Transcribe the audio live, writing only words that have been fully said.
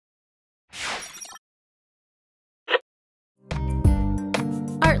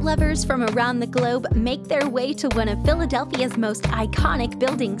Art lovers from around the globe make their way to one of Philadelphia's most iconic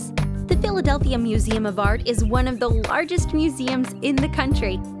buildings. The Philadelphia Museum of Art is one of the largest museums in the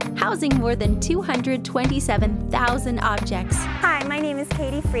country, housing more than 227,000 objects. Hi, my name is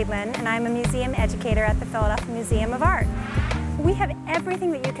Katie Friedland, and I'm a museum educator at the Philadelphia Museum of Art. We have everything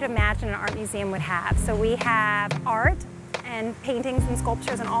that you could imagine an art museum would have. So we have art and paintings and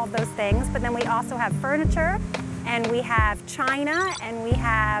sculptures and all of those things, but then we also have furniture, and we have china, and we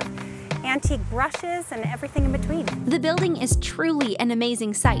have antique brushes and everything in between. The building is truly an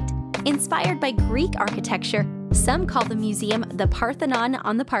amazing sight. Inspired by Greek architecture, some call the museum the Parthenon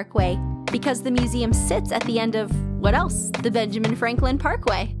on the Parkway because the museum sits at the end of, what else? The Benjamin Franklin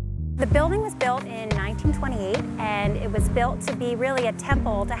Parkway. The building was built in 1928, and it was built to be really a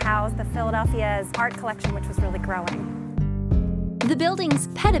temple to house the Philadelphia's art collection, which was really growing. The building's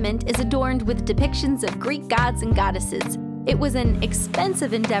pediment is adorned with depictions of Greek gods and goddesses. It was an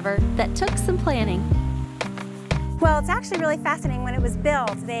expensive endeavor that took some planning. Well, it's actually really fascinating. When it was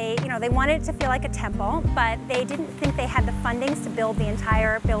built, they wanted it to feel like a temple, but they didn't think they had the fundings to build the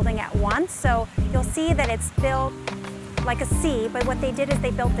entire building at once. So you'll see that it's built like a C, but what they did is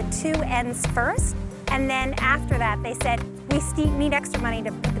they built the two ends first, and then after that they said, we need extra money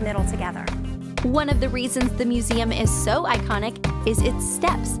to put the middle together. One of the reasons the museum is so iconic is its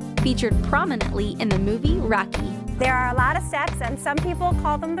steps, featured prominently in the movie Rocky. There are a lot of steps, and some people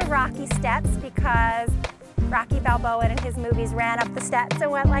call them the Rocky steps because Rocky Balboa in his movies ran up the steps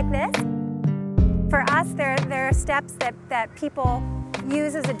and went like this. For us, there are steps that people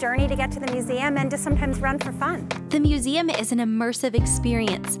use as a journey to get to the museum and to sometimes run for fun. The museum is an immersive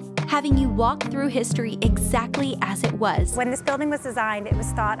experience, having you walk through history exactly as it was. When this building was designed, it was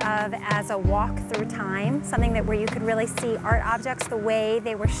thought of as a walk through time, something where you could really see art objects the way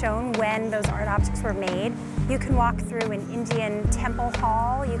they were shown when those art objects were made. You can walk through an Indian temple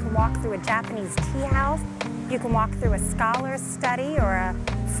hall, you can walk through a Japanese tea house, you can walk through a scholar's study or a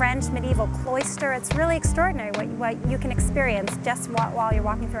French medieval cloister. It's really extraordinary what you can experience just while you're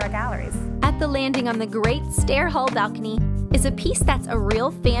walking through our galleries. At the landing on the great stair hall balcony is a piece that's a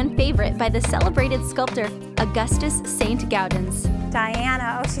real fan favorite by the celebrated sculptor Augustus Saint Gaudens.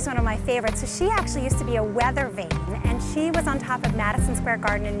 Diana, she's one of my favorites. So she actually used to be a weather vane, and she was on top of Madison Square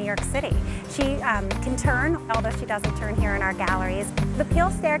Garden in New York City. She can turn, although she doesn't turn here in our galleries. The Peel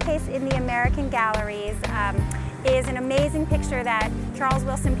Staircase in the American galleries is an amazing picture that Charles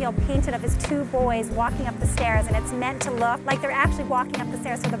Willson Peale painted of his two boys walking up the stairs, and it's meant to look like they're actually walking up the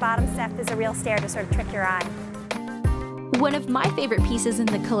stairs, so the bottom step is a real stair to sort of trick your eye. One of my favorite pieces in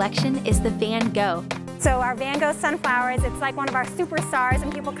the collection is the Van Gogh. So our Van Gogh sunflowers, it's like one of our superstars,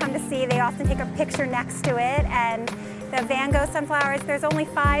 and people come to see, they often take a picture next to it. And the Van Gogh sunflowers, there's only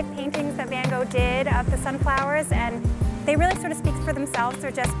 5 paintings that Van Gogh did of the sunflowers, and they really sort of speak for themselves.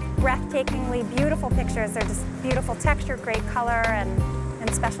 They're just breathtakingly beautiful pictures. They're just beautiful texture, great color, and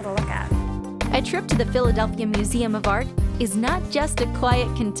special to look at. A trip to the Philadelphia Museum of Art is not just a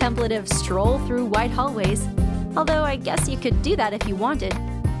quiet, contemplative stroll through white hallways, although I guess you could do that if you wanted.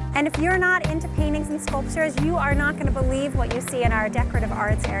 And if you're not into paintings and sculptures, you are not going to believe what you see in our decorative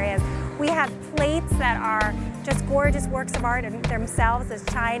arts areas. We have plates that are just gorgeous works of art in themselves as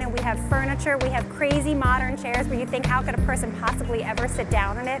china. We have furniture. We have crazy modern chairs where you think, how could a person possibly ever sit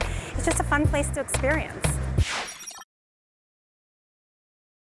down in it? It's just a fun place to experience.